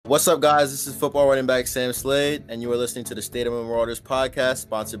What's up, guys? This is football running back Sam Slade, and you are listening to the State of the Marauders podcast,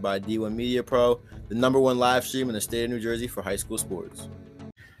 sponsored by D1 Media Pro, the #1 live stream in the state of New Jersey for high school sports.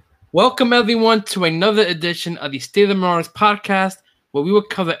 Welcome, everyone, to another edition of the State of the Marauders podcast, where we will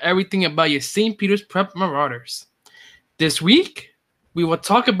cover everything about your St. Peter's Prep Marauders. This week, we will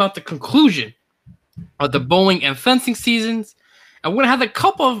talk about the conclusion of the bowling and fencing seasons, and we're going to have a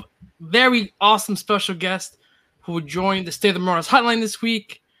couple of very awesome special guests who will join the State of the Marauders hotline this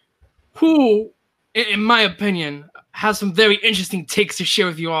week, who, in my opinion, has some very interesting takes to share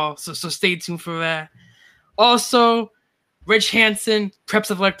with you all, so stay tuned for that. Also, Rich Hansen,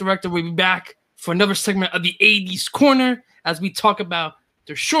 Prep Athletic Director, will be back for another segment of the AD's Corner as we talk about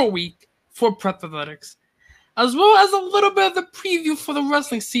the short week for Prep Athletics, as well as a little bit of the preview for the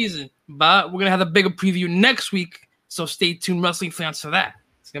wrestling season. But we're going to have a bigger preview next week, so stay tuned, wrestling fans, for that.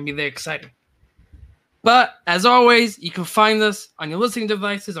 It's going to be very exciting. But as always, you can find us on your listening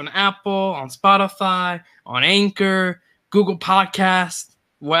devices, on Apple, on Spotify, on Anchor, Google Podcasts,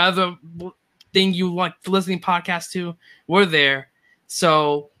 whatever thing you like listening podcasts to, we're there.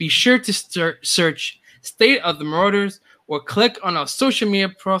 So be sure to search State of the Marauders or click on our social media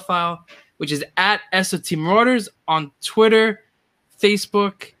profile, which is at SOT Marauders on Twitter,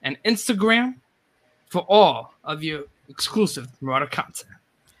 Facebook, and Instagram for all of your exclusive Marauder content.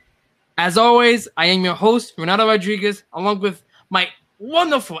 As always, I am your host, Renato Rodriguez, along with my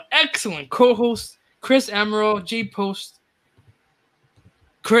wonderful, excellent co-host, Chris Amaral, J Post.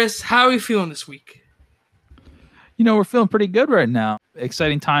 Chris, how are you feeling this week? You know, we're feeling pretty good right now.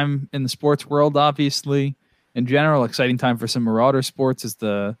 Exciting time in the sports world, obviously. In general, exciting time for some Marauder sports as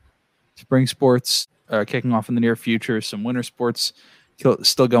the spring sports are kicking off in the near future. Some winter sports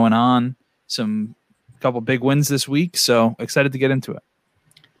still going on. Some couple big wins this week, so excited to get into it.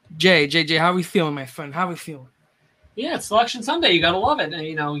 JJ, how are we feeling, my friend? How are we feeling? Yeah, it's Selection Sunday. You got to love it.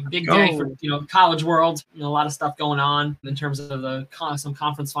 And, big day for, college world. A lot of stuff going on in terms of some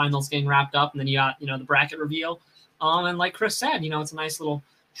conference finals getting wrapped up. And then you got, the bracket reveal. And like Chris said, it's a nice little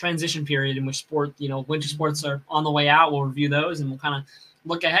transition period in which winter sports are on the way out. We'll review those and we'll kind of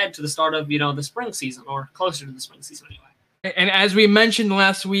look ahead to the start of, the spring season, or closer to the spring season anyway. And as we mentioned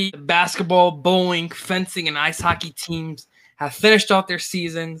last week, basketball, bowling, fencing, and ice hockey teams have finished off their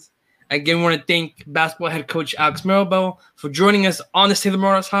seasons. Again, we want to thank basketball head coach Alex Mirabel for joining us on the State of the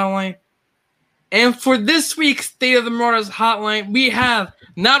Marauders hotline. And for this week's State of the Marauders hotline, we have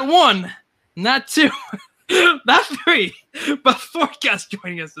not one, not two, not three, but 4 guests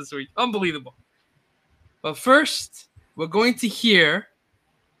joining us this week. Unbelievable. But first, we're going to hear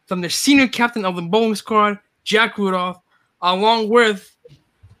from the senior captain of the bowling squad, Jack Rudolph, along with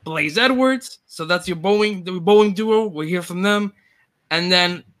Blaze Edwards. So that's the bowling duo. We'll hear from them. And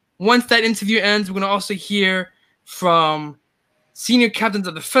then once that interview ends, we're going to also hear from senior captains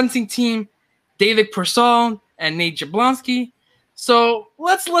of the fencing team, David Purcell and Nate Jablonski. So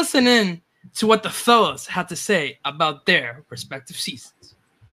let's listen in to what the fellas have to say about their respective seasons.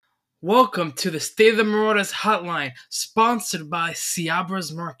 Welcome to the State of the Marauders hotline, sponsored by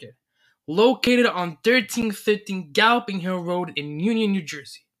Ciabra's Market, located on 1315 Galloping Hill Road in Union, New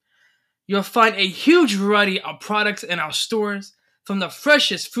Jersey. You'll find a huge variety of products in our stores, from the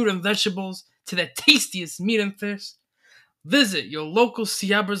freshest fruit and vegetables to the tastiest meat and fish. Visit your local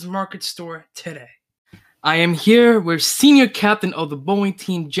Ciabra's Market store today. I am here with senior captain of the bowling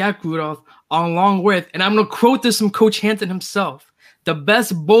team, Jack Rudolph, along with, and I'm going to quote this from Coach Hansen himself, the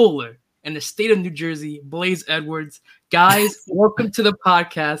best bowler in the state of New Jersey, Blaze Edwards. Guys, welcome to the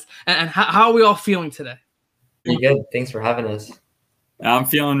podcast. And how are we all feeling today? Pretty good. Thanks for having us. I'm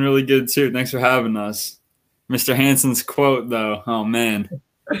feeling really good, too. Thanks for having us. Mr. Hansen's quote, though, oh, man,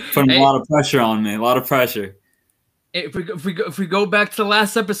 putting a lot of pressure on me, a lot of pressure. If we go back to the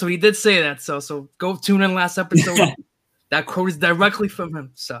last episode, he did say that, so go tune in last episode. That quote is directly from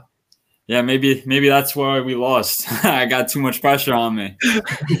him. So yeah, maybe that's why we lost. I got too much pressure on me.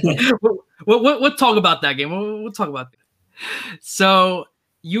 We'll talk about that game. We'll talk about that. So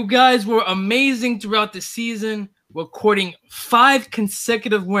you guys were amazing throughout the season, recording 5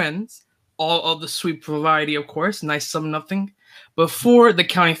 consecutive wins. All of the sweep variety, of course. Nice 7-0 before the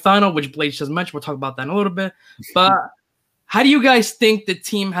county final, which Blaze just mentioned. We'll talk about that in a little bit. But how do you guys think the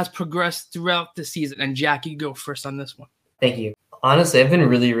team has progressed throughout the season? And Jack, you go first on this one. Thank you. Honestly, I've been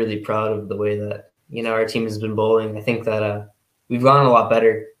really, really proud of the way that, our team has been bowling. I think that we've gotten a lot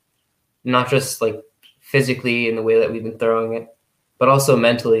better, not just like physically in the way that we've been throwing it, but also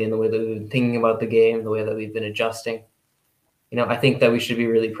mentally in the way that we've been thinking about the game, the way that we've been adjusting. I think that we should be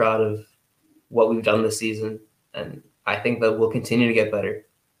really proud of what we've done this season, and I think that we'll continue to get better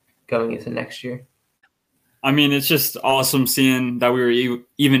going into next year. I mean, it's just awesome seeing that we were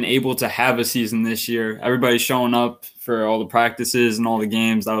even able to have a season this year. Everybody's showing up for all the practices and all the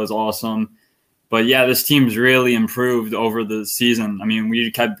games. That was awesome. But yeah, this team's really improved over the season. I mean, we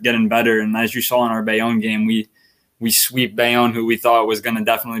kept getting better. And as you saw in our Bayonne game, we sweep Bayonne, who we thought was going to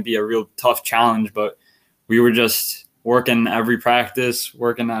definitely be a real tough challenge. But we were just working every practice,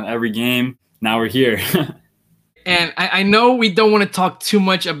 working on every game. Now we're here. And I know we don't want to talk too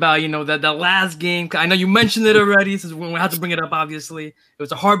much about, the last game. I know you mentioned it already, so we have to bring it up, obviously. It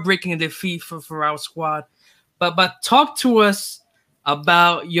was a heartbreaking defeat for our squad. But talk to us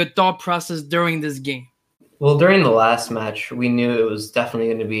about your thought process during this game. Well, during the last match, we knew it was definitely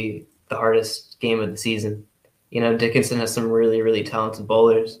going to be the hardest game of the season. Dickinson has some really, really talented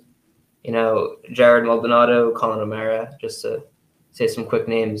bowlers. Jared Maldonado, Colin O'Mara, just to say some quick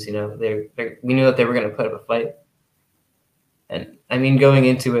names, we knew that they were going to put up a fight. And I mean, going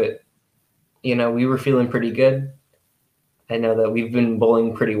into it, we were feeling pretty good. I know that we've been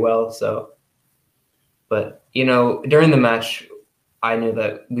bowling pretty well. But during the match, I knew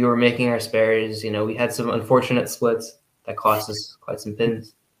that we were making our spares. We had some unfortunate splits that cost us quite some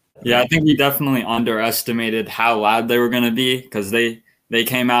pins. Yeah, I think we definitely underestimated how loud they were going to be because they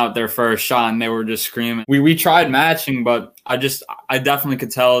came out their first shot and they were just screaming. We tried matching, but I definitely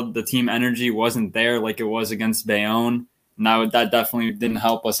could tell the team energy wasn't there like it was against Bayonne. Now that definitely didn't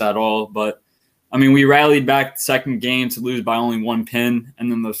help us at all. But I mean, we rallied back the second game to lose by only one pin.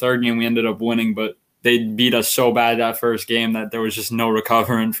 And then the third game we ended up winning, but they beat us so bad that first game that there was just no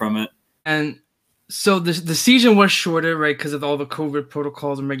recovering from it. And so the season was shorter, right? Because of all the COVID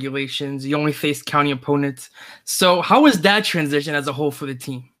protocols and regulations. You only faced county opponents. So how was that transition as a whole for the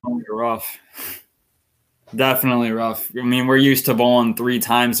team? Rough. Definitely rough. I mean, we're used to bowling 3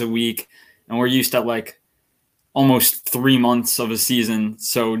 times a week, and we're used to almost 3 months of a season.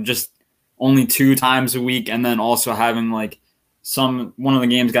 So just only 2 times a week, and then also having one of the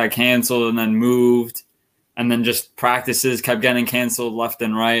games got canceled and then moved, and then just practices kept getting canceled left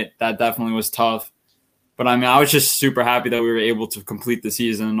and right. That definitely was tough. But I mean, I was just super happy that we were able to complete the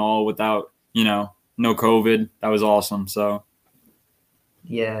season and all without, no COVID. That was awesome. So.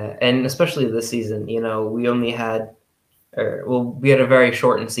 Yeah. And especially this season, we only had, we had a very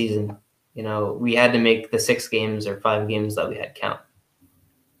shortened season. We had to make the 6 games or 5 games that we had count.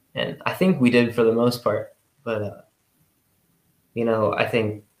 And I think we did for the most part. But, I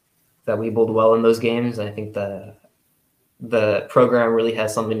think that we bowled well in those games. I think the program really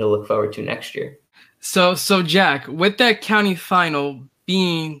has something to look forward to next year. So Jack, with that county final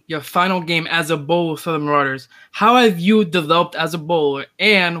being your final game as a bowler for the Marauders, how have you developed as a bowler,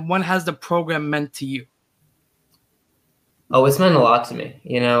 and what has the program meant to you? Oh, it's meant a lot to me.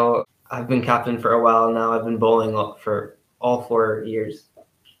 I've been captain for a while now. I've been bowling for all 4 years.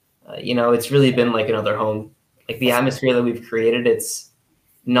 It's really been like another home. The atmosphere that we've created, it's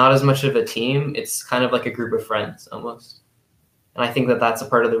not as much of a team. It's kind of like a group of friends almost. And I think that that's a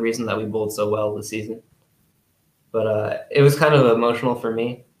part of the reason that we bowled so well this season. But it was kind of emotional for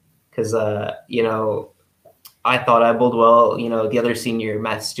me because, I thought I bowled well. The other senior,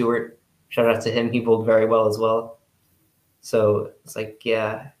 Matt Stewart, shout out to him. He bowled very well as well. So it's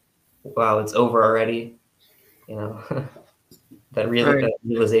yeah, wow, it's over already. That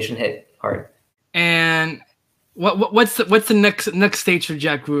realization hit hard. And what's the next stage for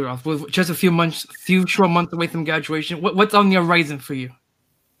Jack Rudolph? With just a few short months away from graduation, what's on the horizon for you?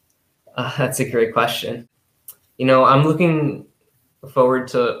 That's a great question. I'm looking forward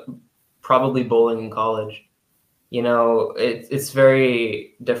to probably bowling in college. It's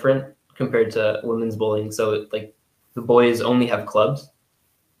very different compared to women's bowling. So the boys only have clubs.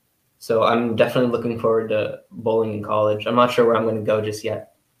 So I'm definitely looking forward to bowling in college. I'm not sure where I'm going to go just yet.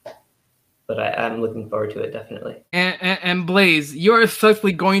 But I'm looking forward to it, definitely. And Blaze, you're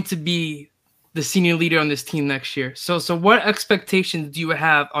effectively going to be the senior leader on this team next year. So what expectations do you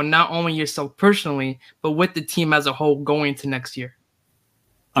have on not only yourself personally, but with the team as a whole going into next year?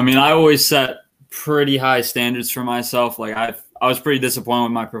 I mean, I always set pretty high standards for myself. I was pretty disappointed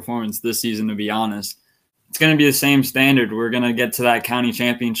with my performance this season, to be honest. It's going to be the same standard. We're going to get to that county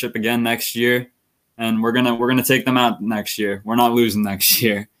championship again next year, and we're gonna take them out next year. We're not losing next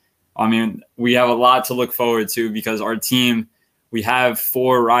year. I mean, we have a lot to look forward to because our team, we have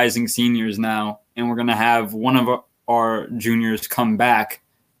 4 rising seniors now, and we're going to have one of our juniors come back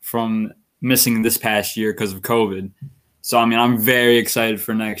from missing this past year because of COVID. So, I mean, I'm very excited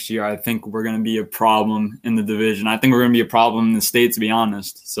for next year. I think we're going to be a problem in the division. I think we're going to be a problem in the state, to be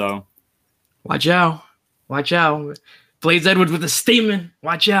honest. So, watch out. Watch out. Blaze Edwards with a statement.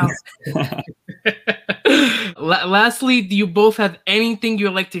 Watch out. Lastly, do you both have anything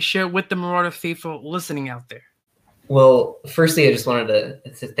you'd like to share with the Marauder faithful listening out there? Well, firstly, I just wanted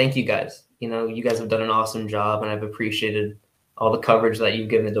to thank you guys. You guys have done an awesome job, and I've appreciated all the coverage that you've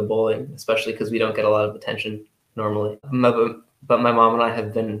given to bowling, especially because we don't get a lot of attention normally. But my mom and I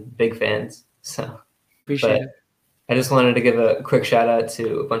have been big fans. So Appreciate it. I just wanted to give a quick shout out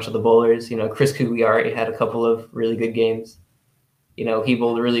to a bunch of the bowlers. Chris Cugliari had a couple of really good games. He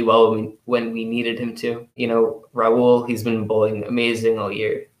bowled really well when we needed him to. Raul, he's been bowling amazing all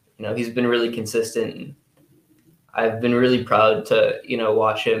year. He's been really consistent. And I've been really proud to,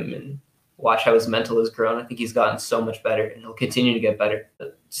 watch him and watch how his mental has grown. I think he's gotten so much better, and he'll continue to get better.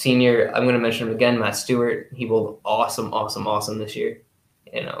 The senior, I'm going to mention him again, Matt Stewart. He bowled awesome this year.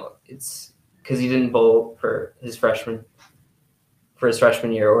 It's because he didn't bowl for his freshman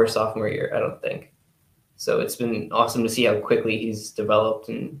year or sophomore year, I don't think. So it's been awesome to see how quickly he's developed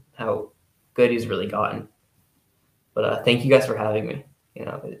and how good he's really gotten. But thank you guys for having me.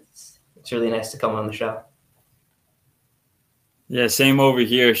 It's really nice to come on the show. Yeah, same over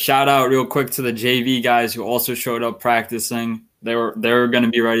here. Shout out real quick to the JV guys who also showed up practicing. They were going to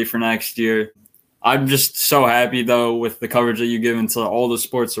be ready for next year. I'm just so happy, though, with the coverage that you've given to all the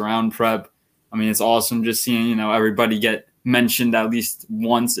sports around prep. I mean, it's awesome just seeing, everybody get mentioned at least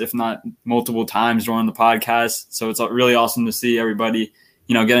once, if not multiple times during the podcast. So it's really awesome to see everybody,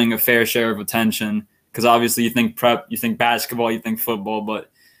 getting a fair share of attention, because obviously you think prep, you think basketball, you think football,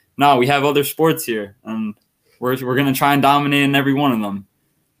 but no, we have other sports here, and we're going to try and dominate in every one of them.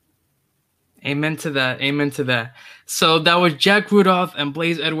 Amen to that. So that was Jack Rudolph and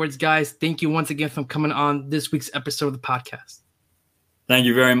Blaze Edwards, guys. Thank you once again for coming on this week's episode of the podcast. Thank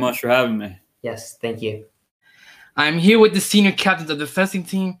you very much for having me. Yes, thank you. I'm here with the senior captains of the fencing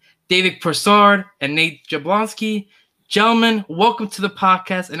team, David Persard and Nate Jablonski. Gentlemen, welcome to the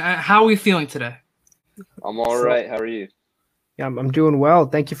podcast. And how are we feeling today? I'm all right. How are you? Yeah, I'm doing well.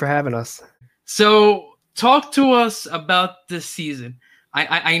 Thank you for having us. So talk to us about this season.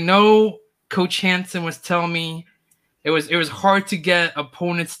 I know Coach Hansen was telling me it was hard to get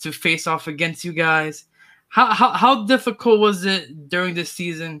opponents to face off against you guys. How difficult was it during this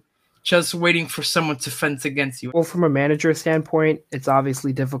season just waiting for someone to fence against you? Well, from a manager standpoint, it's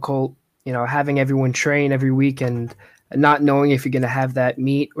obviously difficult, having everyone train every week and not knowing if you're going to have that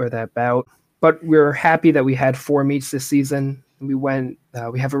meet or that bout. But we're happy that we had 4 meets this season. We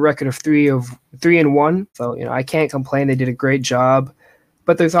have a record of 3-1. So, I can't complain. They did a great job.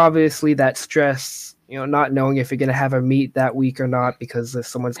 But there's obviously that stress, not knowing if you're going to have a meet that week or not because if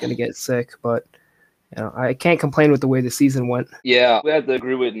someone's going to get sick. But I can't complain with the way the season went. Yeah, we have to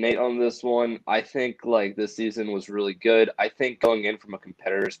agree with Nate on this one. I think this season was really good. I think going in from a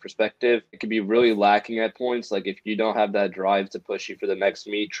competitor's perspective, it could be really lacking at points. If you don't have that drive to push you for the next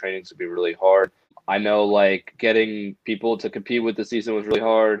meet, trainings would be really hard. I know getting people to compete with the season was really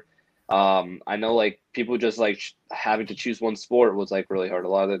hard. I know people just having to choose one sport was really hard. A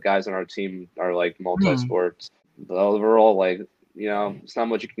lot of the guys on our team are multi-sports. But overall, it's not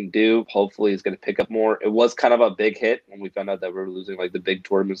much you can do. Hopefully it's going to pick up more. It was kind of a big hit when we found out that we were losing the big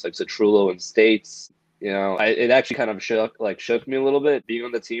tournaments like Citrullo and States. It actually kind of shook me a little bit being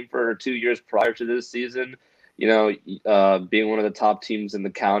on the team for 2 years prior to this season. Being one of the top teams in the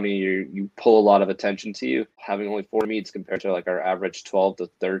county, you pull a lot of attention to you. Having only 4 meets compared to our average 12 to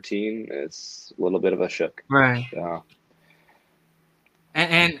 13, it's a little bit of a shook. Right. Yeah.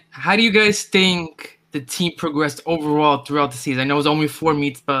 And how do you guys think the team progressed overall throughout the season? I know it was only 4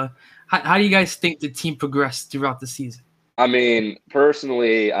 meets, but how do you guys think the team progressed throughout the season? I mean,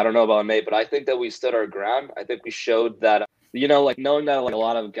 personally, I don't know about Nate, but I think that we stood our ground. I think we showed that, knowing that a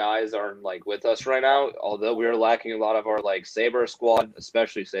lot of guys aren't with us right now, although we were lacking a lot of our Sabre squad,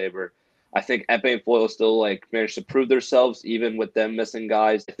 especially Sabre. I think Epé and Foyle still managed to prove themselves even with them missing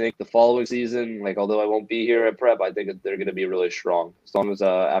guys. I think the following season, although I won't be here at prep, I think they're going to be really strong. As long as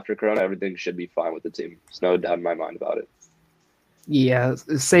after Corona, everything should be fine with the team. There's no doubt in my mind about it. Yeah,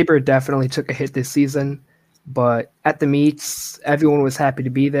 Sabre definitely took a hit this season, but at the meets, everyone was happy to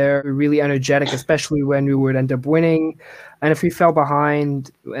be there. We were really energetic, especially when we would end up winning. And if we fell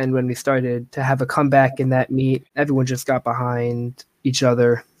behind and when we started to have a comeback in that meet, everyone just got behind each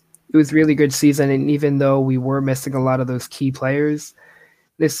other. It was a really good season, and even though we were missing a lot of those key players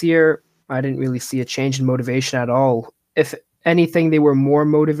this year, I didn't really see a change in motivation at all. If anything, they were more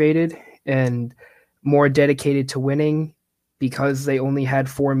motivated and more dedicated to winning because they only had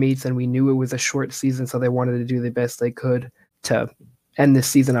 4 meets and we knew it was a short season, so they wanted to do the best they could to end this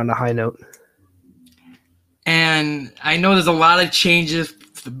season on a high note. And I know there's a lot of changes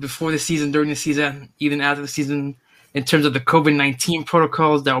before the season, during the season, even after the season in terms of the COVID-19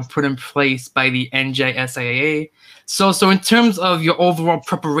 protocols that were put in place by the NJSAA. So in terms of your overall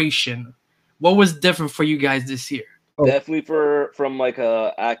preparation, what was different for you guys this year? Definitely from like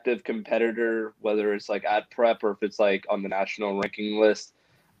a active competitor, whether it's like at prep or if it's like on the national ranking list,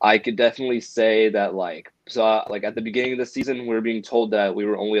 I could definitely say that like at the beginning of the season, we were being told that we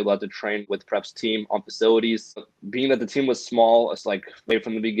were only allowed to train with prep's team on facilities. Being that the team was small, it's like right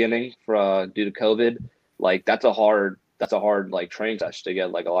from the beginning due to COVID, like that's a hard like training session to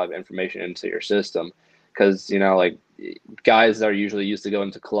get like a lot of information into your system, because like guys are usually used to going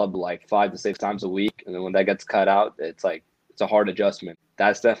to club like 5 to 6 times a week, and then when that gets cut out, it's a hard adjustment.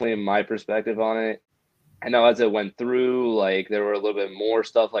 That's definitely my perspective on it. I know as it went through, like there were a little bit more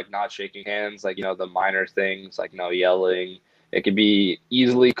stuff like not shaking hands, like the minor things like no yelling. It could be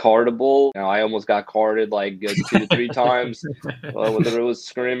easily cardable. I almost got carded like 2 to 3 times, whether it was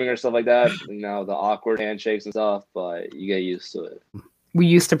screaming or stuff like that. The awkward handshakes and stuff, but you get used to it. We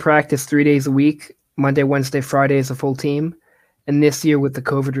used to practice 3 days a week, Monday, Wednesday, Friday as a full team. And this year with the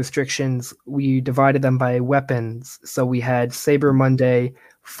COVID restrictions, we divided them by weapons. So we had Saber Monday,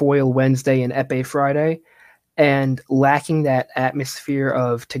 Foil Wednesday, and Epee Friday. And lacking that atmosphere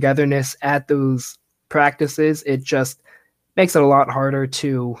of togetherness at those practices, it just makes it a lot harder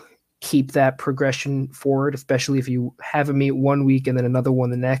to keep that progression forward, especially if you have a meet one week and then another one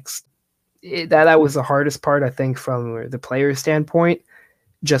the next. That was the hardest part, I think, from the player standpoint.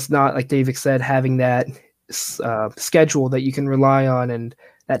 Just not, like David said, having that schedule that you can rely on and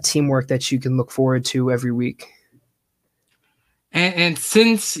that teamwork that you can look forward to every week. And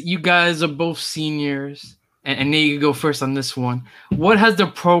since you guys are both seniors, and Nate, you go first on this one, what has the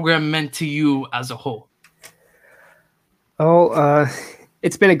program meant to you as a whole?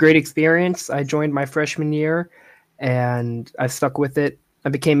 It's been a great experience. I joined my freshman year, and I've stuck with it. I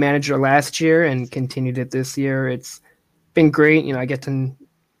became manager last year and continued it this year. It's been great. I get to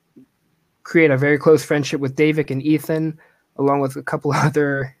create a very close friendship with David and Ethan, along with a couple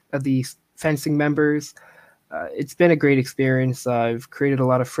other of the fencing members. It's been a great experience. I've created a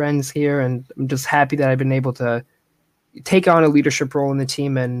lot of friends here, and I'm just happy that I've been able to take on a leadership role in the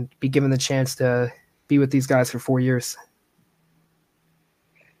team and be given the chance to be with these guys for 4 years.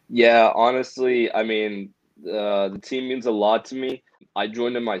 Yeah, honestly, I mean, the team means a lot to me. I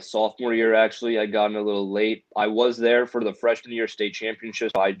joined in my sophomore year, actually. I got in a little late. I was there for the freshman year state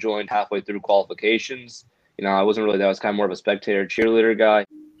championships. I joined halfway through qualifications. I wasn't really there. I was kind of more of a spectator cheerleader guy.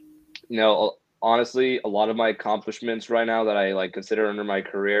 Honestly, a lot of my accomplishments right now that I like consider under my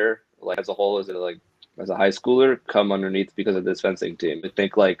career, like as a whole, as a high schooler, come underneath because of this fencing team. I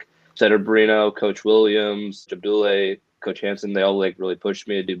think like Senator Brino, Coach Williams, Jabdule, Coach Hansen, they all like really pushed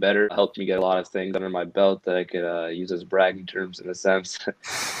me to do better, helped me get a lot of things under my belt that I could use as bragging terms in a sense.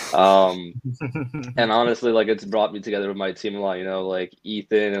 And honestly, like it's brought me together with my team a lot. Like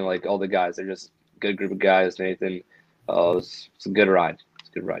Ethan and like all the guys, they're just a good group of guys. Nathan, it's a good ride. It's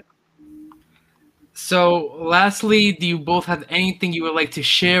a good ride. So, lastly, do you both have anything you would like to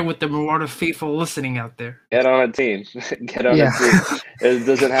share with the Marauder faithful listening out there? Get on a team. Get on a team. It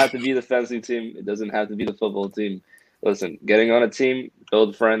doesn't have to be the fencing team. It doesn't have to be the football team. Listen, getting on a team,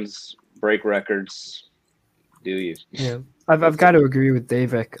 build friends, break records, do you. Yeah, I've got to agree with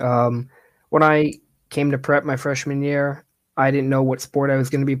Davik. When I came to prep my freshman year, I didn't know what sport I was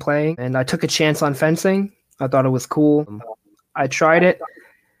going to be playing, and I took a chance on fencing. I thought it was cool. I tried it,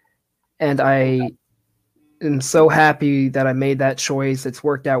 and I am so happy that I made that choice. It's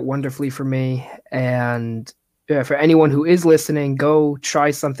worked out wonderfully for me. And for anyone who is listening, go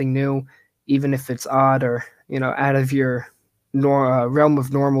try something new, even if it's odd or out of your realm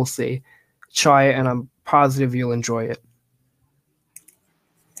of normalcy. Try it, and I'm positive you'll enjoy it.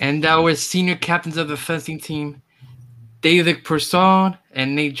 And that was senior captains of the fencing team, David Persaud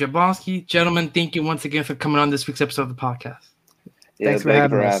and Nate Jablonski. Gentlemen, thank you once again for coming on this week's episode of the podcast. Yeah, thanks for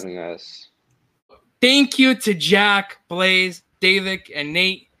having us. Thank you to Jack, Blaze, David, and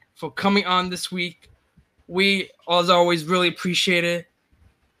Nate for coming on this week. We, as always, really appreciate it.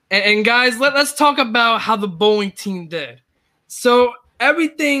 And guys, let's talk about how the bowling team did. So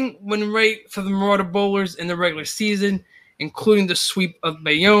everything went right for the Marauder Bowlers in the regular season, including the sweep of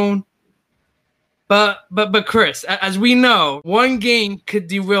Bayonne. But Chris, as we know, one game could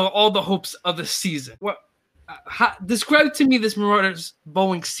derail all the hopes of the season. Describe to me this Marauders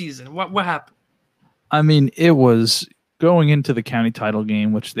bowling season. What happened? I mean, it was going into the county title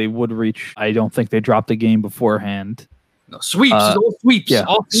game, which they would reach. I don't think they dropped the game beforehand. No, sweeps. All sweeps. Yeah,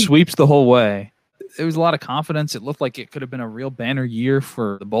 all sweeps the whole way. There was a lot of confidence. It looked like it could have been a real banner year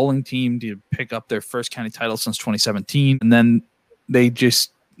for the bowling team to pick up their first county title since 2017. And then they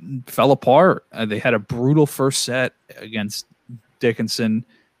just fell apart. They had a brutal first set against Dickinson,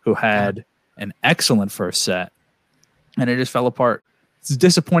 who had an excellent first set, and it just fell apart. It's a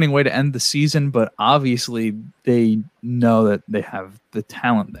disappointing way to end the season, but obviously they know that they have the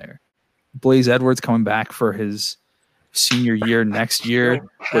talent there. Blaze Edwards coming back for his senior year next year,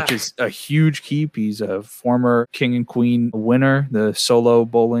 which is a huge keep. He's a former King and Queen winner, the solo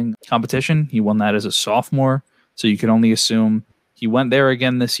bowling competition. He won that as a sophomore, so you can only assume he went there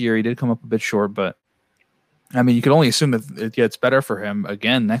again this year. He did come up a bit short, but I mean, you can only assume that it gets better for him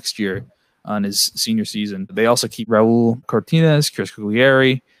again next year on his senior season. They also keep Raul Cortines, Chris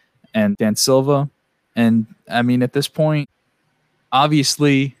Guglieri, and Dan Silva. And I mean, at this point,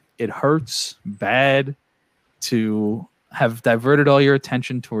 obviously it hurts bad to have diverted all your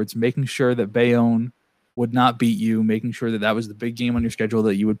attention towards making sure that Bayonne would not beat you, making sure that that was the big game on your schedule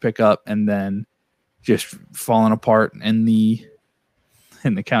that you would pick up, and then just falling apart in the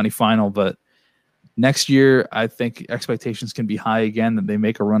county final. But next year, I think expectations can be high again, that they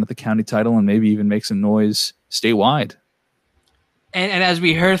make a run at the county title and maybe even make some noise statewide. And as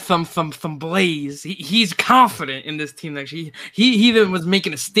we heard from Blaze, he's confident in this team. Actually, he even was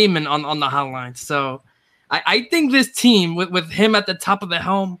making a statement on the hotline. So I think this team, with him at the top of the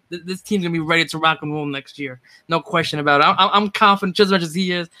helm, this team's gonna be ready to rock and roll next year. No question about it. I'm confident just as much as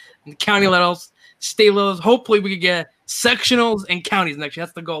he is. In the county levels, state levels. Hopefully, we could get sectionals and counties next year.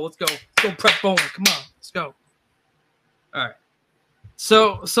 That's the goal. Let's go. Let's go prep bowling. Come on. Let's go. All right.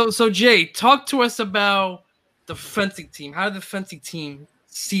 So Jay, talk to us about the fencing team. How did the fencing team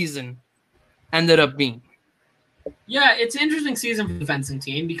season ended up being? Yeah, it's an interesting season for the fencing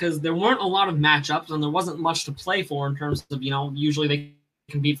team because there weren't a lot of matchups and there wasn't much to play for in terms of, usually they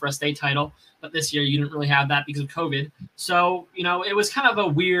compete for a state title, but this year you didn't really have that because of COVID. So, it was kind of a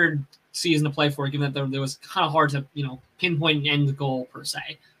weird season to play for, given that there was kind of hard to, pinpoint an end goal per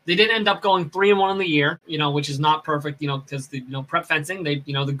se. They did end up going 3-1 in the year, which is not perfect, because the prep fencing,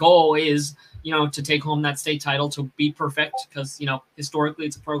 the goal is, to take home that state title, to be perfect, because, historically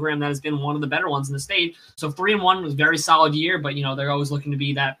it's a program that has been one of the better ones in the state. So 3-1 was a very solid year, but, they're always looking to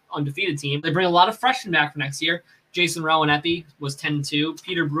be that undefeated team. They bring a lot of freshmen back for next year. Jason Rowe and Epi was 10-2.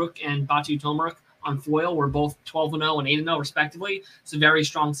 Peter Brook and Batu Tomaruk on foil were both 12-0 and 8-0 respectively. So very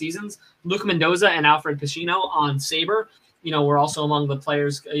strong seasons. Luke Mendoza and Alfred Pacino on saber, we're also among the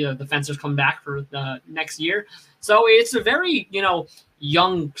players, the fencers coming back for the next year. So it's a very,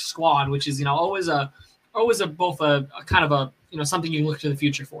 young squad, which is, always both a kind of a, something you can look to the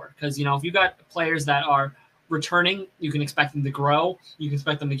future for. Because, if you got players that are returning, you can expect them to grow, you can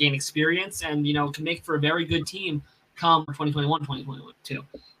expect them to gain experience, and, can make for a very good team come 2021, 2022.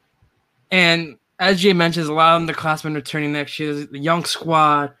 And as Jay mentions, a lot of underclassmen returning next year. The young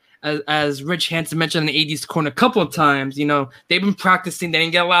squad, as Rich Hansen mentioned in the AD's corner a couple of times, they've been practicing. They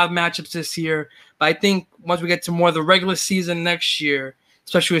didn't get a lot of matchups this year. But I think once we get to more of the regular season next year,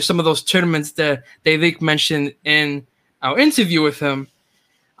 especially with some of those tournaments that David mentioned in our interview with him,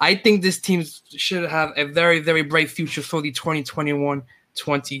 I think this team should have a very, very bright future for the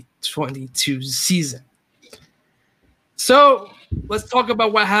 2021-2022 season. So let's talk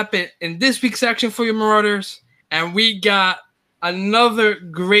about what happened in this week's action for your Marauders. And we got another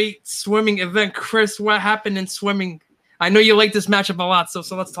great swimming event. Chris, what happened in swimming? I know you like this matchup a lot, so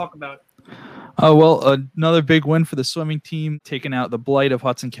let's talk about it. Another big win for the swimming team, taking out the blight of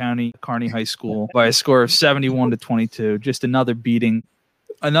Hudson County, Kearney High School, by a score of 71-22. Just another beating.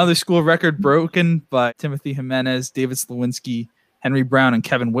 Another school record broken by Timothy Jimenez, David Slawinski, Henry Brown, and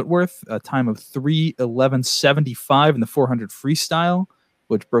Kevin Whitworth. A time of 3:11.75 in the 400 freestyle,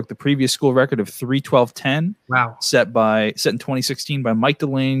 which broke the previous school record of 3:12.10. Wow. Set in 2016 by Mike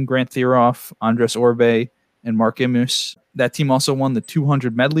Delane, Grant Theroff, Andres Orbe, and Mark Imus. That team also won the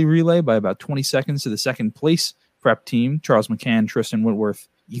 200 medley relay by about 20 seconds to the second place prep team, Charles McCann, Tristan Whitworth,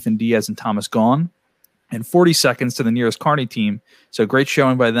 Ethan Diaz, and Thomas Gaughan, and 40 seconds to the nearest Kearney team. So great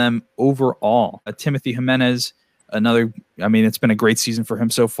showing by them overall. Timothy Jimenez, it's been a great season for him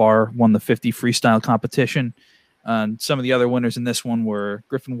so far, won the 50 freestyle competition. Some of the other winners in this one were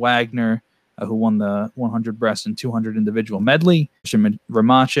Griffin Wagner, who won the 100 breast and 200 individual medley, Christian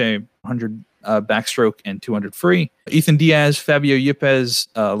Ramache, 100 backstroke and 200 free, Ethan Diaz, Fabio Yepes,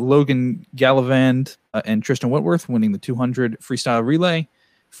 Logan Gallavand, and Tristan Whitworth winning the 200 freestyle relay,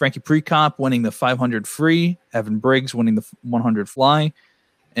 Frankie Prekop winning the 500 free, Evan Briggs winning the 100 fly.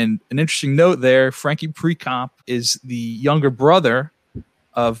 And an interesting note there, Frankie Prekop is the younger brother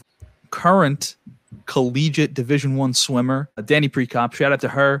of current collegiate Division I swimmer Danny Prekop. Shout out to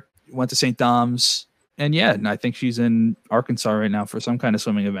her. Went to St. Dom's. And I think she's in Arkansas right now for some kind of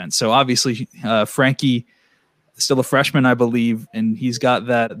swimming event. So obviously, Frankie still a freshman, I believe, and he's got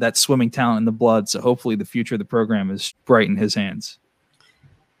that swimming talent in the blood. So hopefully the future of the program is bright in his hands.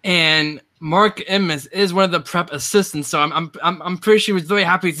 And Mark Immis is one of the prep assistants, so I'm pretty sure he was very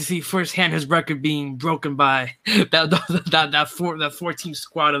happy to see firsthand his record being broken by that 4-team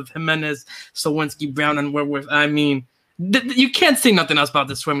squad of Jimenez, Slowinski, Brown, and Whitworth. I mean, you can't say nothing else about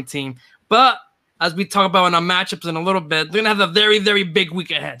this swimming team. But as we talk about in our matchups in a little bit, they're gonna have a very, very big week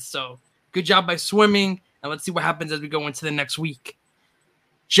ahead. So good job by swimming, and let's see what happens as we go into the next week.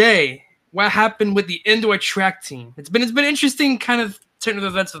 Jay, what happened with the indoor track team? It's been interesting, kind of turn of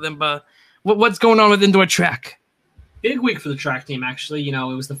events for them, but what's going on with indoor track? Big week for the track team, actually. You know,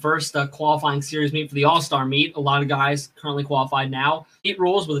 it was the first qualifying series meet for the All-Star meet. A lot of guys currently qualified now. 8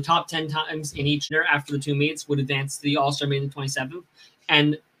 rules with the top 10 times in each year after the 2 meets would advance to the All-Star meet in the 27th.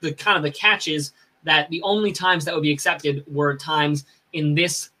 And the catch is that the only times that would be accepted were times in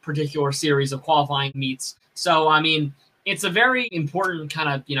this particular series of qualifying meets. So, I mean, it's a very important kind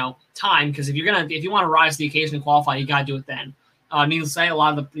of, time, because if you want to rise to the occasion and qualify, you got to do it then. Needless to say, a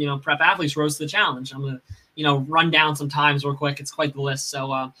lot of the prep athletes rose to the challenge. I'm gonna run down some times real quick. It's quite the list,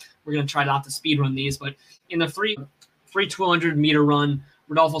 so we're gonna try not to speed run these. But in the free 200-meter run,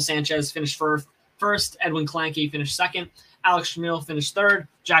 Rodolfo Sanchez finished first. Edwin Clanky finished second. Alex Schmiel finished third.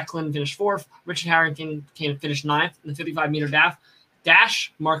 Jack Clinton finished fourth. Richard Harrington finished ninth. In the 55-meter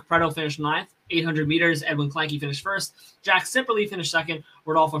dash, Mark Preto finished ninth. 800 meters, Edwin Clanky finished first. Jack Sipperly finished second.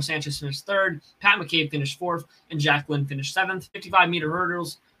 Rodolfo Sanchez finished third. Pat McCabe finished fourth. And Jack Lynn finished seventh. 55-meter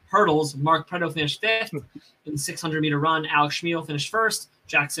hurdles, Mark Preto finished fifth. In the 600-meter run, Alex Schmiel finished first.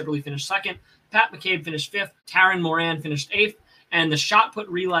 Jack Sipperly finished second. Pat McCabe finished fifth. Taryn Moran finished eighth. And the shot put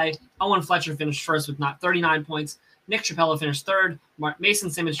relay, Owen Fletcher finished first with 39 points. Nick Trapello finished third. Mason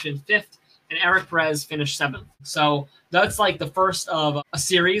Simmons finished fifth. And Eric Perez finished seventh. So that's like the first of a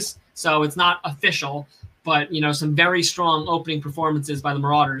series. So it's not official, but, some very strong opening performances by the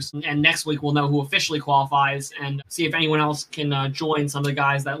Marauders. And next week we'll know who officially qualifies and see if anyone else can join some of the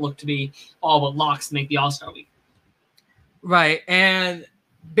guys that look to be all but locks to make the All-Star week. Right. And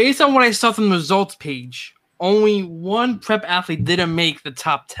based on what I saw from the results page, only one prep athlete didn't make the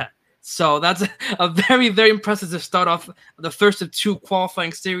top 10. So that's a very, very impressive to start off the first of 2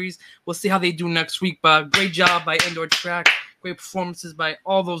 qualifying series. We'll see how they do next week, but great job by indoor track. Great performances by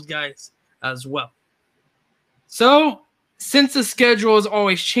all those guys as well. So since the schedule is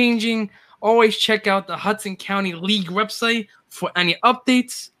always changing, always check out the Hudson County League website for any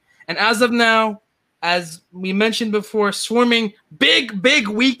updates. And as of now, as we mentioned before, swimming, big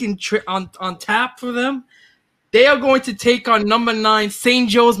week on tap for them. They are going to take on number 9 St.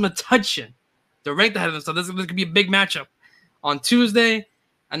 Joe's Metuchen. They're ranked ahead of them, so this could be a big matchup on Tuesday.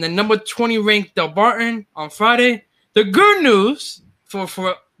 And then number 20 ranked Del Barton on Friday. The good news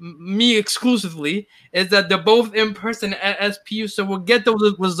for me exclusively is that they're both in person at SPU, so we'll get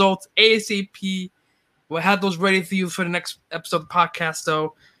those results ASAP. We'll have those ready for you for the next episode of the podcast.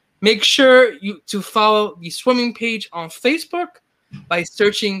 So make sure to follow the swimming page on Facebook by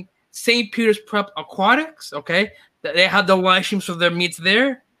searching St. Peter's Prep Aquatics. Okay, they have the live streams for their meets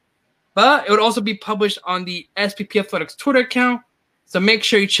there, but it would also be published on the SPP Athletics Twitter account. So make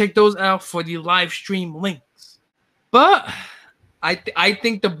sure you check those out for the live stream links. But I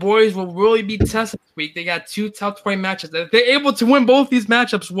think the boys will really be tested this week. They got 2 top 20 matchups. If they're able to win both these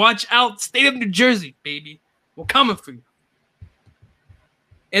matchups, watch out. State of New Jersey, baby. We're coming for you.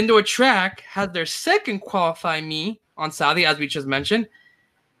 Indoor track has their second qualifying meet on Saturday, as we just mentioned.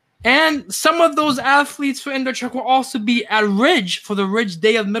 And some of those athletes for indoor track will also be at Ridge for the Ridge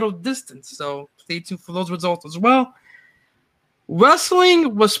Day of Middle Distance. So stay tuned for those results as well.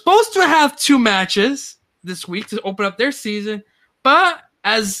 Wrestling was supposed to have 2 matches this week to open up their season, but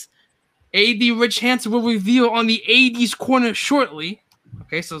as AD Rich Hansen will reveal on the AD's Corner shortly,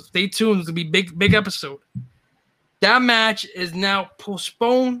 okay, so stay tuned. It's going to be big episode. That match is now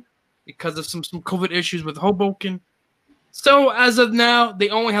postponed because of some COVID issues with Hoboken. So as of now, they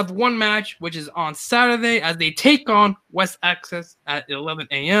only have 1 match, which is on Saturday as they take on West Access at 11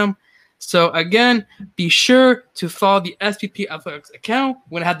 a.m. So again, be sure to follow the SPP Athletics account.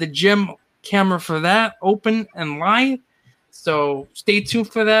 We're going to have the gym camera for that open and live. So stay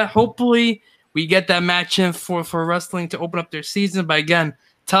tuned for that. Hopefully we get that match in for wrestling to open up their season. But again,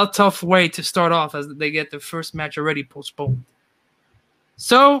 tough way to start off as they get their first match already postponed.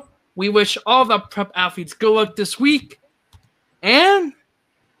 So we wish all the prep athletes good luck this week. And,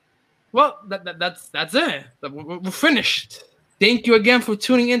 well, that's it. We're finished. Thank you again for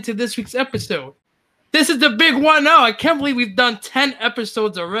tuning into this week's episode. This is the big one now. I can't believe we've done 10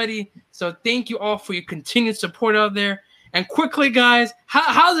 episodes already. So thank you all for your continued support out there. And quickly, guys,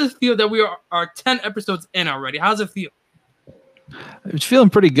 how does it feel that we are 10 episodes in already? How does it feel? It's feeling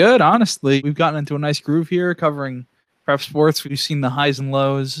pretty good, honestly. We've gotten into a nice groove here covering prep sports. We've seen the highs and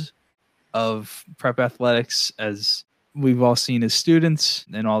lows of prep athletics as we've all seen as students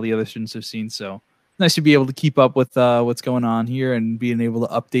and all the other students have seen. So nice to be able to keep up with what's going on here and being able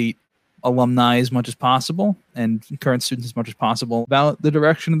to update alumni as much as possible and current students as much as possible about the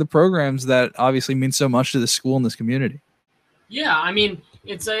direction of the programs that obviously mean so much to the school and this community. Yeah, I mean,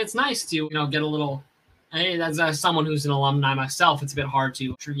 it's nice to get a little. As someone who's an alumni myself, it's a bit hard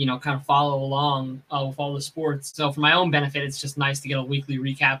to kind of follow along with all the sports. So for my own benefit, it's just nice to get a weekly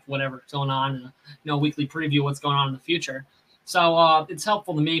recap of whatever's going on and a weekly preview of what's going on in the future. So it's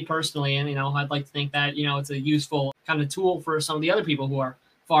helpful to me personally, and I'd like to think that it's a useful kind of tool for some of the other people who are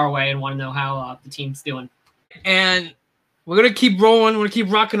far away and want to know how the team's doing. And we're gonna keep rolling. We're gonna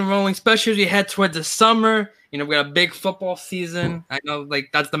keep rocking and rolling, especially as we head towards the summer. We got a big football season. I know,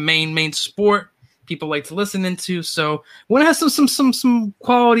 that's the main sport people like to listen into. So we're gonna have some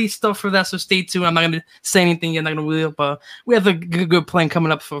quality stuff for that. So stay tuned. I'm not gonna say anything yet. I'm not gonna reveal, but we have a good plan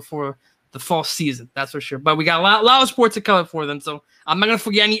coming up for the fall season. That's for sure. But we got a lot of sports to cover for them. So I'm not gonna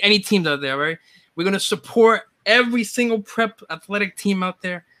forget any teams out there. Right? We're gonna support every single prep athletic team out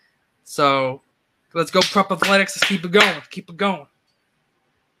there. So let's go prep athletics. Let's keep it going. Keep it going.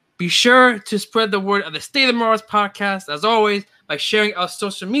 Be sure to spread the word of the State of the Marauders podcast, as always, by sharing our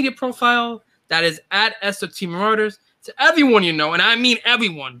social media profile. That is at SOT Marauders to everyone and I mean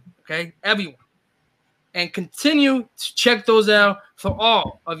everyone, okay? Everyone. And continue to check those out for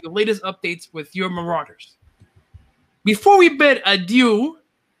all of your latest updates with your Marauders. Before we bid adieu,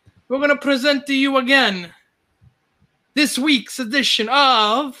 we're going to present to you again this week's edition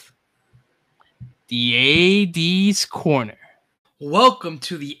of the AD's Corner. Welcome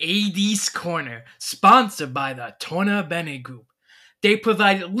to the AD's Corner, sponsored by the Tona Bene Group. They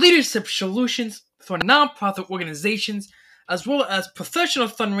provide leadership solutions for nonprofit organizations, as well as professional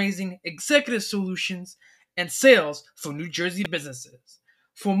fundraising, executive solutions, and sales for New Jersey businesses.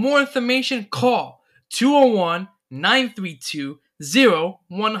 For more information, call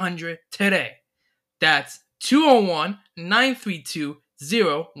 201-932-0100 today. That's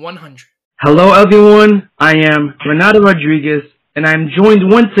 201-932-0100. Hello, everyone. I am Renato Rodriguez, and I'm joined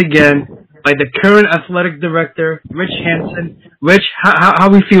once again by the current athletic director, Rich Hansen. Rich, how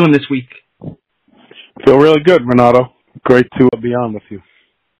are we feeling this week? Feel really good, Renato. Great to be on with you.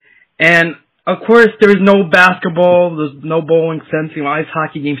 And, of course, there's no basketball, there's no bowling, fencing, or ice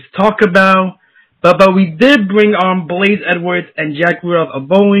hockey games to talk about. But we did bring on Blaze Edwards and Jack Rudolph of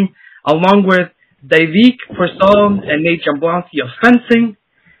bowling, along with Davik Forsal and Nate Jablonski of fencing,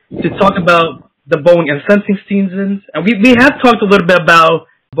 to talk about the bowling and fencing seasons. And we have talked a little bit about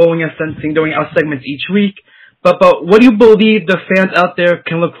bowling and fencing during our segments each week. But what do you believe the fans out there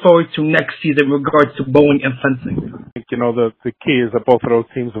can look forward to next season in regards to bowling and fencing? I think, the key is that both of those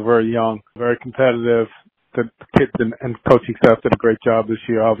teams are very young, very competitive. The kids and coaching staff did a great job this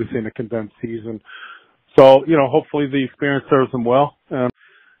year, obviously in a condensed season. So, hopefully the experience serves them well. And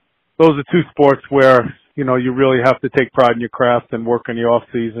those are two sports where, you really have to take pride in your craft and work in the off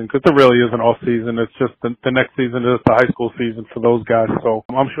season, because there really is an off season. It's just the next season is the high school season for those guys. So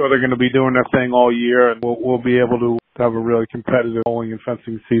I'm sure they're going to be doing their thing all year, and we'll be able to have a really competitive bowling and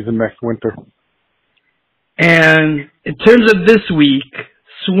fencing season next winter. And in terms of this week,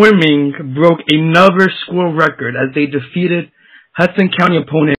 swimming broke another school record as they defeated Hudson County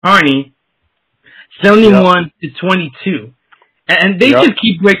opponent Harney 71-22. And they just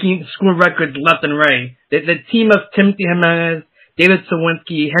keep breaking school records left and right. The team of Timothy Jimenez, David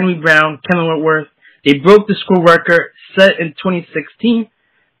Sawinski, Henry Brown, Kevin Whitworth, they broke the school record set in 2016.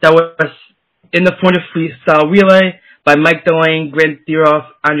 That was in the 400 freestyle relay by Mike Delane, Grant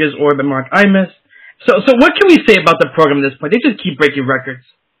Theroff, Andres Orb, and Mark Imus. So what can we say about the program at this point? They just keep breaking records.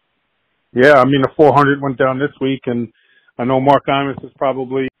 Yeah, the 400 went down this week, and I know Mark Imus is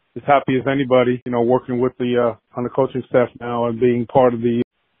probably as happy as anybody, working with on the coaching staff now and being part of the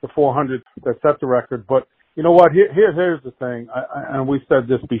 400 that set the record. But you know what? Here's the thing, and we've said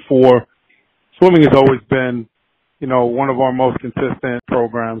this before. Swimming has always been, one of our most consistent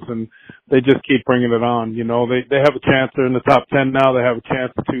programs, and they just keep bringing it on. They have a chance. They're in the top 10 now. They have a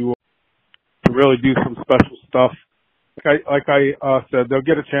chance to really do some special stuff. Like I said, they'll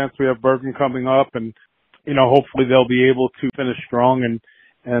get a chance. We have Bergen coming up, and hopefully they'll be able to finish strong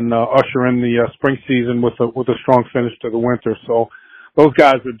and usher in the spring season with a strong finish to the winter. So those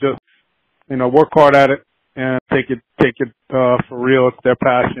guys are just, work hard at it and take it for real. It's their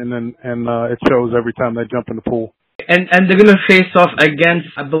passion, and it shows every time they jump in the pool. And they're going to face off against,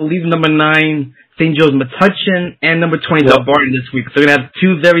 I believe, number 9, St. Joe's Metuchen, and number 20, Del Barton this week. So they're going to have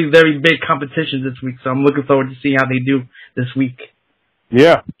 2 very, very big competitions this week. So I'm looking forward to seeing how they do this week.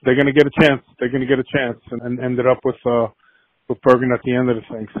 Yeah, they're going to get a chance. They're going to get a chance, and ended up with Bergen at the end of the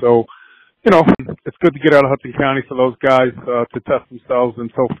thing. So, it's good to get out of Hudson County for those guys to test themselves.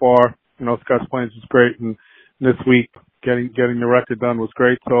 And so far, Scotch Plains was great, and this week getting the record done was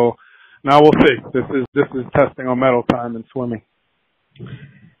great. So now we'll see. This is testing on medal time in swimming.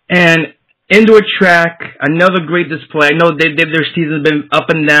 And indoor track, another great display. I know their season's been up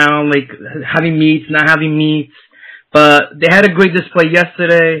and down, like having meets, not having meets, but they had a great display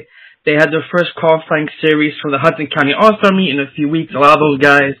yesterday. They had their first qualifying series for the Hudson County All-Star Meet in a few weeks. A lot of those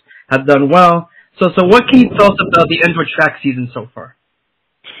guys have done well. So what can you tell us about the indoor track season so far?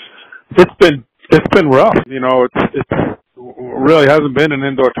 It's been rough. It really hasn't been an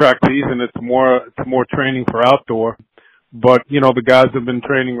indoor track season. It's more training for outdoor. But the guys have been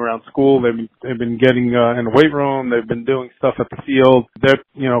training around school. They've been getting in the weight room. They've been doing stuff at the field.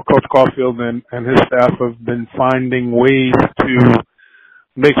 Coach Caulfield and his staff have been finding ways to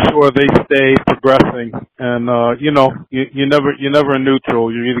make sure they stay progressing. And you're never in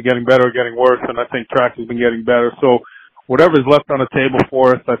neutral. You're either getting better or getting worse. And I think track has been getting better. So whatever's left on the table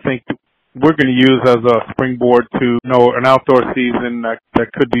for us, I think we're going to use as a springboard to an outdoor season that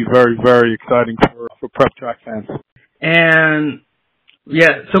could be very, very exciting for prep track fans. And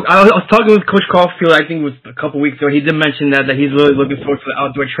yeah, so I was talking with Coach Caulfield, I think it was a couple weeks ago. He did mention that he's really looking forward to the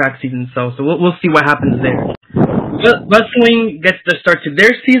outdoor track season. So we'll see what happens there. Wrestling gets the start to their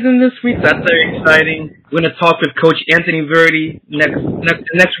season this week. So that's very exciting. We're going to talk with Coach Anthony Verdi next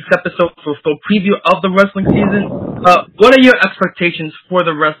week's episode for a preview of the wrestling season. What are your expectations for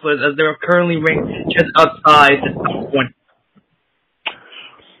the wrestlers as they are currently ranked just outside the top 20?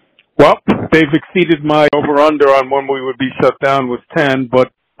 Well, they've exceeded my over-under on when we would be shut down was 10,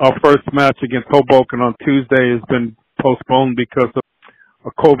 but our first match against Hoboken on Tuesday has been postponed because of a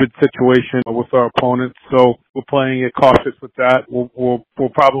COVID situation with our opponents. So we're playing it cautious with that. We'll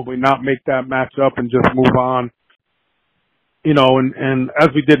probably not make that match up and just move on. And as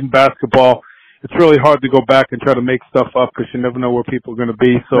we did in basketball, it's really hard to go back and try to make stuff up because you never know where people are going to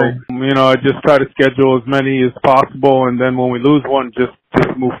be. So, I just try to schedule as many as possible. And then when we lose one, just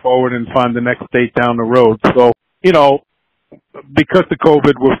move forward and find the next date down the road. So, because of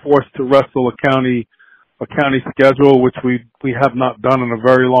COVID, we're forced to wrestle a county schedule, which we have not done in a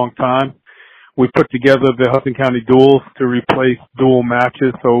very long time. We put together the Hudson County duels to replace dual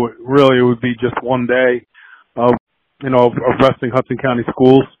matches. So really it would be just one day of wrestling Hudson County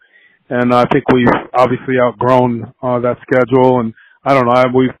schools. And I think we've obviously outgrown that schedule. And I don't know,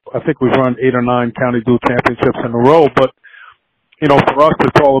 I think we've run 8 or 9 county dual championships in a row. But, for us,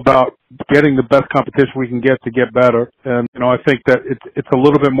 it's all about getting the best competition we can get to get better. And, I think that it's a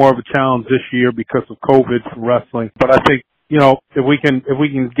little bit more of a challenge this year because of COVID for wrestling. But I think, if we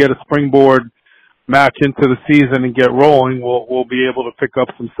can get a springboard match into the season and get rolling, we'll be able to pick up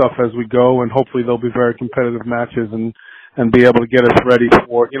some stuff as we go. And hopefully there'll be very competitive matches and be able to get us ready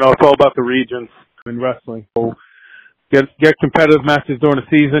for, it's all about the regions in wrestling. So get competitive matches during the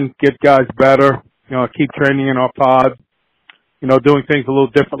season, get guys better, keep training in our pod, doing things a little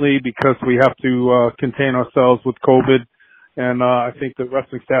differently because we have to contain ourselves with COVID. And I think the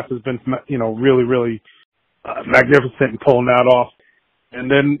wrestling staff has been, really, really magnificent in pulling that off. And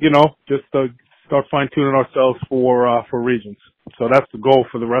then, just start fine-tuning ourselves for regions. So that's the goal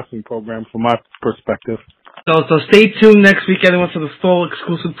for the wrestling program from my perspective. So stay tuned next week, everyone, for the full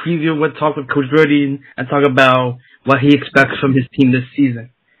exclusive preview. We'll talk with Coach Verdi and talk about what he expects from his team this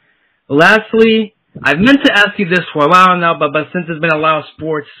season. Lastly, I've meant to ask you this for a while now, but since there's been a lot of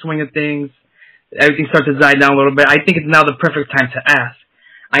sports swing of things, everything starts to die down a little bit. I think it's now the perfect time to ask.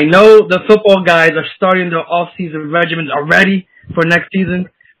 I know the football guys are starting their off-season regimens already for next season,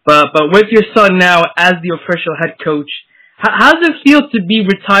 but with your son now as the official head coach, how does it feel to be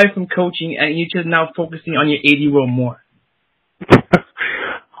retired from coaching and you're just now focusing on your 80 role more?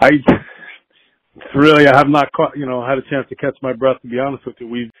 I have not had a chance to catch my breath, to be honest with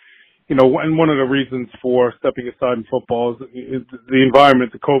you. And one of the reasons for stepping aside in football is the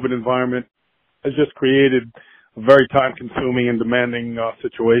environment, the COVID environment has just created a very time consuming and demanding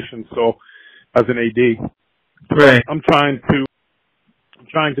situation. So as an AD, right. I'm trying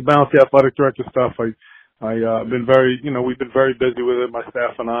to balance the athletic director stuff. I've been we've been very busy with it, my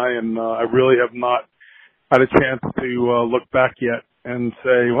staff and I really have not had a chance to look back yet and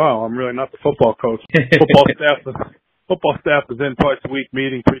say, wow, I'm really not the football coach. Football staff is in twice a week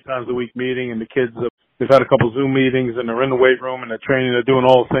meeting, 3 times a week meeting, and the kids, they've had a couple Zoom meetings, and they're in the weight room, and they're training, they're doing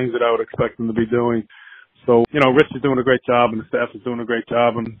all the things that I would expect them to be doing. So, Rich is doing a great job and the staff is doing a great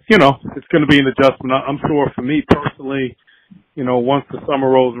job. And, it's going to be an adjustment. I'm sure for me personally, once the summer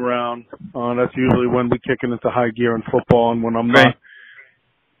rolls around, that's usually when we kick it into high gear in football, and when I'm not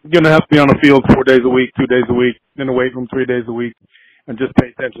going to have to be on the field 4 days a week, 2 days a week, in the weight room 3 days a week, and just pay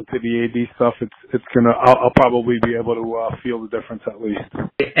attention to the AD stuff. I'll probably be able to feel the difference at least.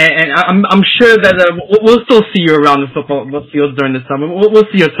 And I'm sure that we'll still see you around the football fields during the summer. We'll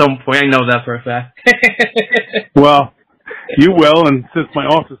see you at some point. I know that for a fact. Well, you will, and since my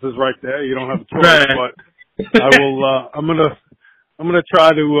office is right there, you don't have a choice. Right. But I will. I'm gonna try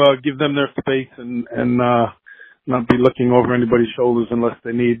to give them their space and not be looking over anybody's shoulders unless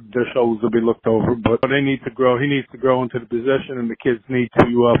they need their shoulders to be looked over. But they need to grow. He needs to grow into the position, and the kids need to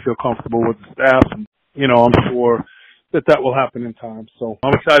feel comfortable with the staff. And I'm sure that will happen in time. So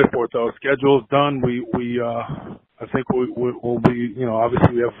I'm excited for it, though. Schedule's done. I think we'll be.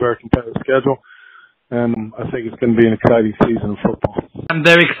 Obviously we have a very competitive schedule, and I think it's going to be an exciting season of football. I'm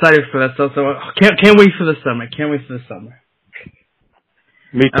very excited for that. So can't wait for the summer. Can't wait for the summer.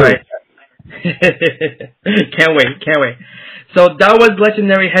 Me too. All right. Can't wait. So that was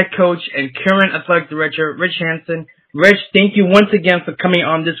legendary head coach and current athletic director Rich Hansen. Rich, thank you once again for coming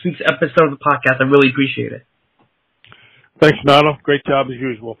on this week's episode of the podcast. I really appreciate it. Thanks, Nato. Great job as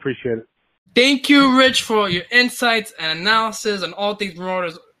usual. Appreciate it. Thank you, Rich, for your insights and analysis on all things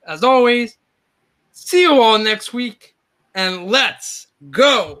Marauders as always. See you all next week, and let's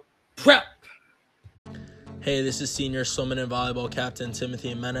go Prep! Hey, this is senior swimming and volleyball captain Timothy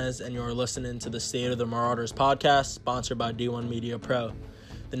Jimenez, and you're listening to the State of the Marauders podcast, sponsored by D1 Media Pro,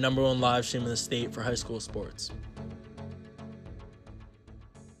 the #1 live stream in the state for high school sports.